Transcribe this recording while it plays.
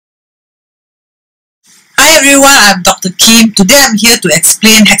Hi everyone, I'm Dr. Kim. Today I'm here to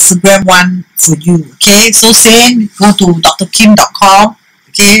explain hexagram 1 for you. Okay, so same, go to drkim.com.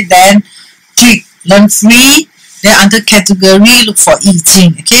 Okay, then click learn free. Then under category, look for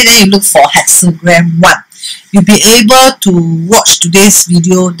I-Ching. Okay, then you look for hexagram 1. You'll be able to watch today's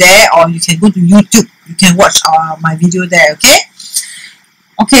video there, or you can go to YouTube. You can watch my video there. Okay.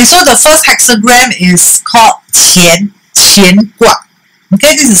 Okay, so the first hexagram is called qian gua.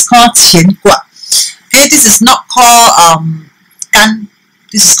 Okay, this is called qian gua. Okay, this is not called gan.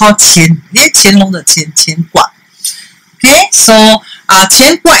 This is called qian. Okay, qianlong the qian gua. Okay, so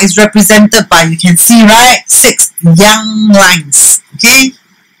qian gua is represented by, you can see, right, 6 young lines. Okay,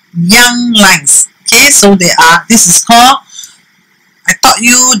 young lines. Okay, so they are. This is called. I taught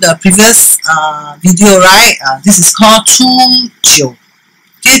you the previous video, right? This is called 出九.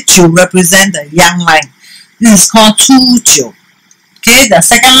 Okay, 九 represent the young line. This is called 出九. Okay, the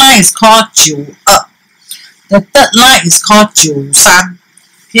second line is called 九二. The third line is called 九三.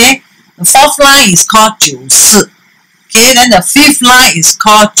 Okay, the fourth line is called 九四. Okay, then the fifth line is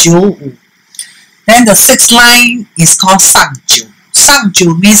called 九五. Then the sixth line is called 上九. 上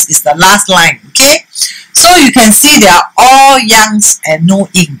九 means is the last line. Okay, so you can see they are all youngs and no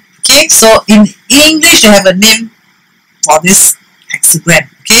ing. Okay, so in English they have a name for this hexagram.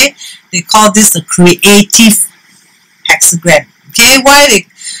 Okay, they call this the creative hexagram. Okay, why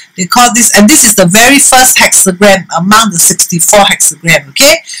they call this, and this is the very first hexagram among the 64 hexagram.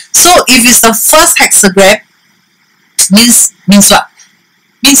 Okay, so if it's the first hexagram, means what?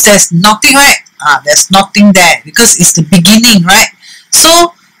 Means there's nothing, right? There's nothing there because it's the beginning, right?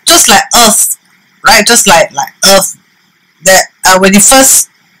 So just like Earth, right? Just like Earth, that when it first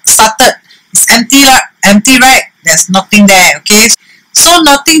started, it's empty, right? There's nothing there. Okay, so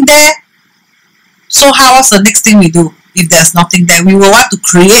nothing there. So what's the next thing we do? If there's nothing there, we will want to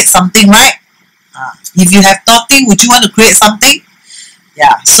create something, right? If you have nothing, would you want to create something?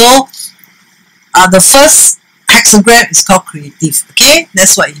 Yeah, so the first hexagram is called creative. Okay,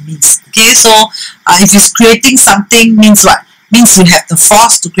 that's what it means. Okay, so if it's creating something, means what? Means you have the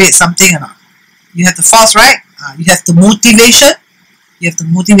force to create something or not? You have the force, right? You have the motivation. You have the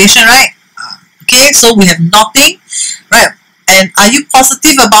motivation, right? Okay, so we have nothing, right? And are you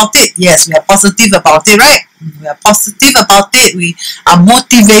positive about it? Yes, we are positive about it, right? We are positive about it. We are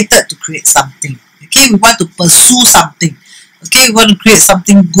motivated to create something. Okay, we want to pursue something. Okay, we want to create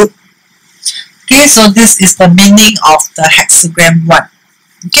something good. Okay, so this is the meaning of the hexagram 1.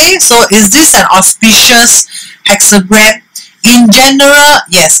 Okay, so is this an auspicious hexagram? In general,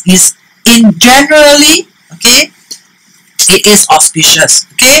 yes, generally, okay, it is auspicious.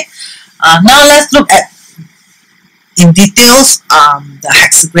 Okay, now let's look at in details the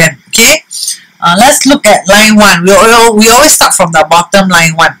hexagram. Okay, let's look at line 1. We always start from the bottom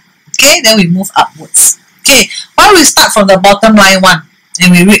line 1. Okay, then we move upwards. Okay, why we start from the bottom line 1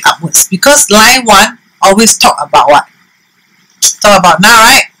 and we read upwards? Because line 1 always talk about what? Talk about now,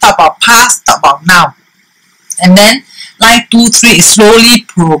 right? Talk about past, talk about now. And then line 2, 3 is slowly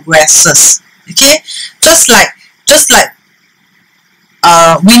progresses. Okay, just like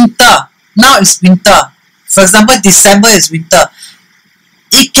winter. Now it's winter. For example, December is winter.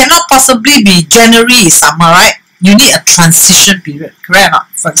 It cannot possibly be January is summer, right? You need a transition period, correct or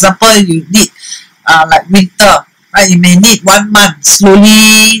not? For example, you need like winter, right? You may need 1 month.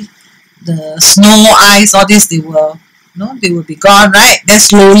 Slowly, the snow, ice, all this, they will be gone, right? Then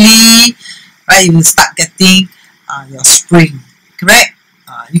slowly, right, you will start getting your spring, correct?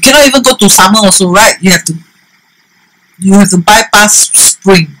 You cannot even go to summer also, right? You have to bypass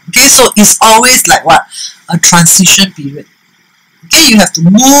spring. Okay, so it's always like what? A transition period. Okay, you have to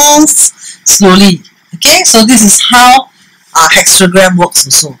move slowly. Okay, so this is how hexagram works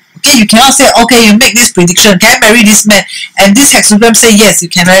also. Okay, you cannot say, okay, you make this prediction, can I marry this man? And this hexagram say, yes, you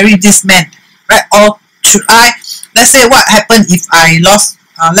can marry this man, right? Or should I, let's say, what happened if I lost,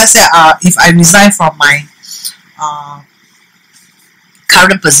 let's say if I resign from my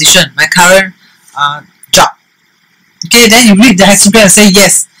current position, my current job. Okay, then you read the hexagram and say,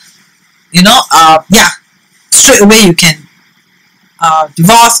 yes, yeah, straight away you can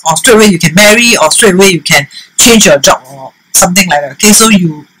divorce, or straight away you can marry, or straight away you can change your job or something like that. Okay, so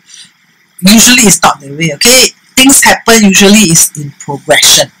usually it's not the way. Okay, things happen usually is in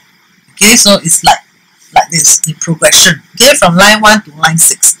progression. Okay, so it's like this in progression. Okay, from line 1 to line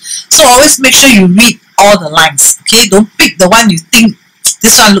 6. So always make sure you read all the lines. Okay, don't pick the one you think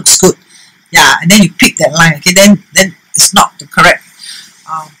this one looks good. Yeah, and then you pick that line. Okay, then it's not the correct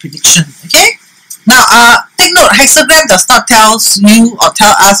prediction. Okay, now take note, hexagram does not tell you or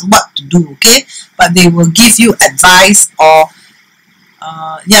tell us what to do. Okay, but they will give you advice or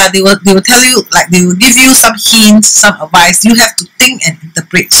yeah, they will tell you, like they will give you some hints, some advice. You have to think and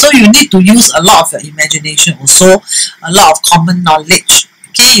interpret. So you need to use a lot of your imagination, also a lot of common knowledge.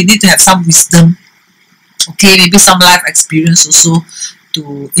 Okay, you need to have some wisdom. Okay, maybe some life experience also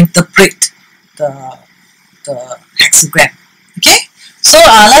to interpret the hexagram. Okay, so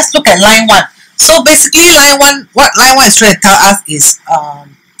let's look at line 1. So basically, line 1, what line 1 is trying to tell us is,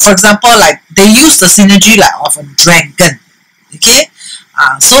 for example, like they use the synergy like of a dragon. Okay,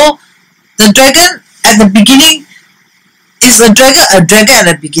 so the dragon at the beginning, is a dragon at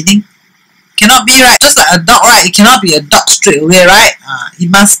the beginning? Cannot be, right? Just like a dog, right? It cannot be a dog straight away, right? It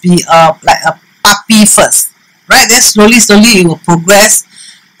must be like a puppy first, right? Then slowly it will progress.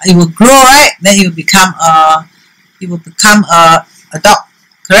 It will grow, right? Then it will become a dog,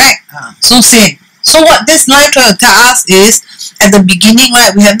 correct? So same. So what this line trying to tell us is, at the beginning,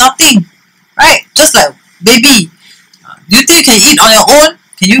 right, we have nothing, right? Just like baby. Do you think you can eat on your own?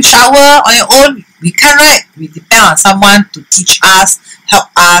 Can you shower on your own? We can't, right? We depend on someone to teach us, help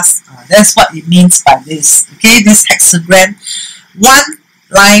us. That's what it means by this. Okay, this hexagram,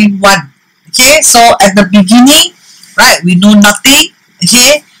 line 1. Okay, so at the beginning, right, we know nothing.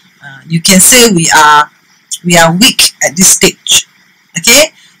 Okay, you can say we are weak at this stage.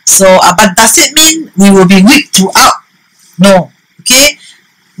 Okay, so but does it mean we will be weak throughout? No. Okay,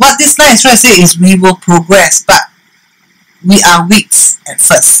 what this line is trying to say is we will progress, but we are weak at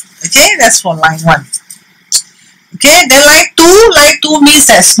first. Okay, that's for line 1. Okay, then line 2 means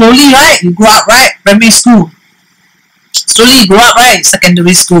that slowly, right, you grow up, right? Primary school. Slowly you grow up, right?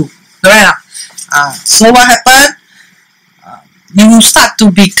 Secondary school. Correct? So what happened? You start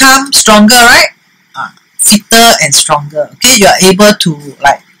to become stronger, right? Fitter and stronger. Okay, you are able to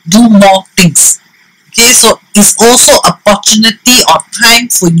like do more things. Okay, so it's also opportunity or time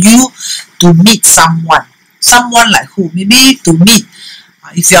for you to meet someone. Someone like who? Maybe to meet,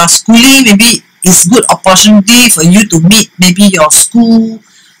 if you are schooling, maybe it's good opportunity for you to meet maybe your school,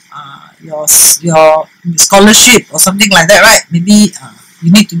 your scholarship or something like that, right? Maybe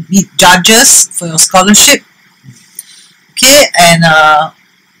you need to meet judges for your scholarship. Okay, and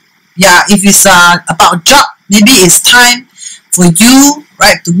yeah, if it's about job, maybe it's time for you,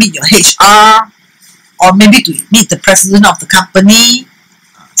 right, to meet your HR, or maybe to meet the president of the company.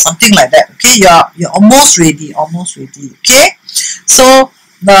 Something like that. Okay, you're almost ready. Okay, so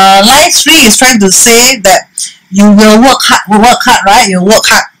the line 3 is trying to say that you will work hard, right? You work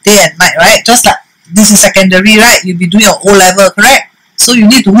hard day and night, right? Just like this is secondary, right? You'll be doing your O level, correct? So you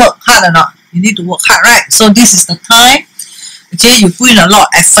need to work hard or not? You need to work hard, right? So this is the time. Okay, you put in a lot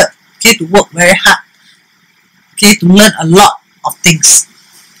of effort. Okay, to work very hard. Okay, to learn a lot of things.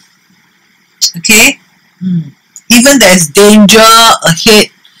 Okay, even there is danger ahead.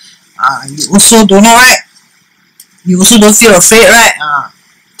 You also don't know, right? You also don't feel afraid, right?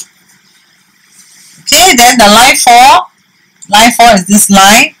 Okay, then the line 4 is this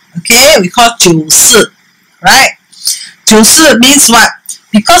line. Okay, we call 九四, right? 九四 means what?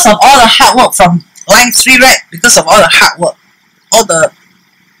 Because of all the hard work from line 3, right? Because of all the hard work, all the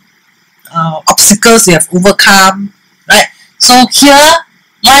obstacles you have overcome, right? So here,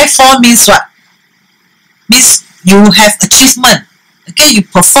 line 4 means what? Means you have achievement. Okay, you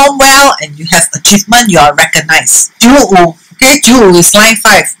perform well and you have achievement, you are recognized. 95, okay, 95 is line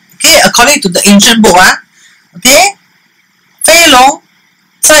 5. Okay, according to the ancient book, okay, 飞龙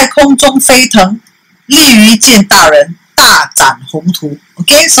在空中飞腾，立于见大人，大展宏图.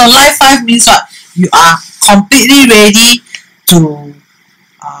 Okay, so line 5 means what? You are completely ready to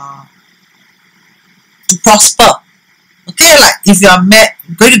prosper. Okay, like if you are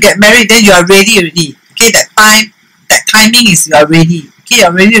going to get married, then you are ready already. Okay, that timing is you are ready. Okay, you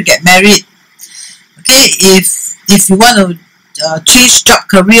are ready to get married. Okay, if you want to change job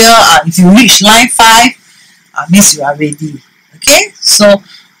career, if you reach line 5, means you are ready. Okay, so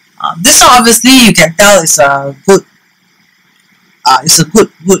this one obviously you can tell is a good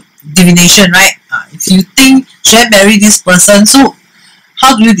good divination, right? If you think should I marry this person, so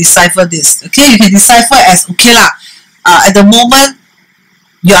how do you decipher this? Okay, you can decipher as okay lah. At the moment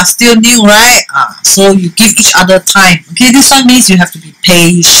you are still new, right? So you give each other time. Okay, this one means you have to be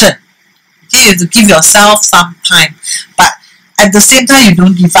patient. Okay, you have to give yourself some time, but at the same time you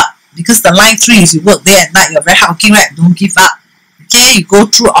don't give up, because the line 3 is you work day and night, you're very hardworking, right? Don't give up. Okay, you go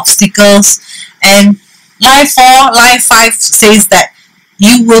through obstacles, and line 4, line 5 says that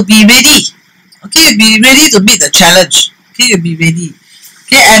you will be ready. Okay, you'll be ready to meet the challenge. Okay, you'll be ready.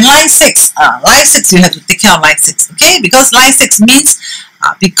 Okay, and line 6, you have to take care of line 6. Okay, because line 6 means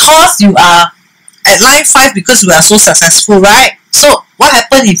because you are at line 5, because you are so successful, right? So what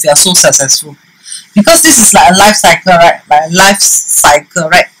happens if you are so successful? because this is like a life cycle, right? Like a life cycle,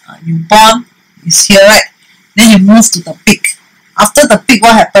 right? You born is here, right? Then you move to the peak. After the peak,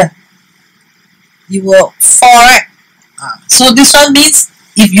 what happened? You will fall, right? So this one means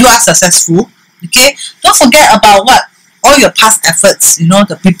if you are successful, okay, don't forget about what all your past efforts, you know,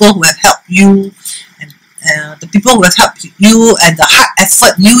 the people who have helped you, and the people who have helped you, and the hard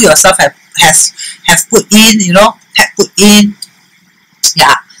effort you yourself have put in, you know, have put in.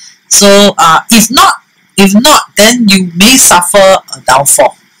 Yeah. So if not, then you may suffer a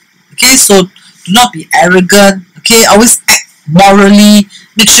downfall. Okay, so do not be arrogant. Okay, always act morally.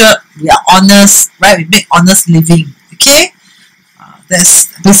 Make sure we are honest, right? We make honest living. Okay, that's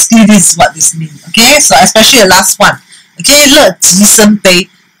basically this is what this means. Okay, so especially the last one. Okay, 乐极生悲.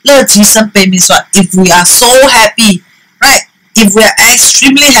 乐极生悲 means what? If we are so happy, right? If we are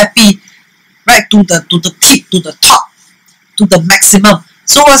extremely happy, right, to the peak, to the top, to the maximum.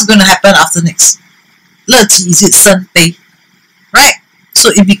 So what's going to happen after next? 乐极 is it 生悲, right? So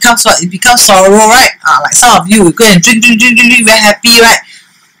it becomes what? It becomes sorrow, right? Like some of you go and drink, very happy, right?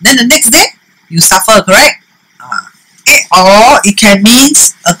 Then the next day you suffer, correct? Or it can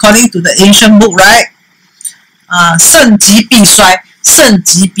means according to the ancient book, right? 盛极必衰, 盛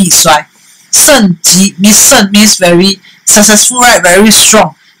极必衰. 盛极 means 盛 means very successful, right? Very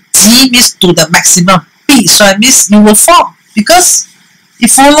strong. 极 means to the maximum. 必衰 means you will fall because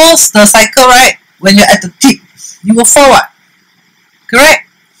it follows the cycle, right? When you're at the peak, you will fall. What? Correct?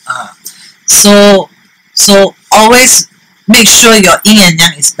 So always make sure your yin and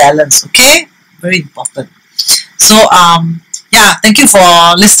yang is balanced. Okay, very important. So yeah, thank you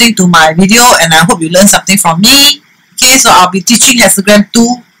for listening to my video, and I hope you learned something from me. Okay, so I'll be teaching hexagram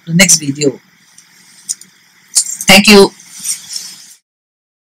 2 the next video. Thank you.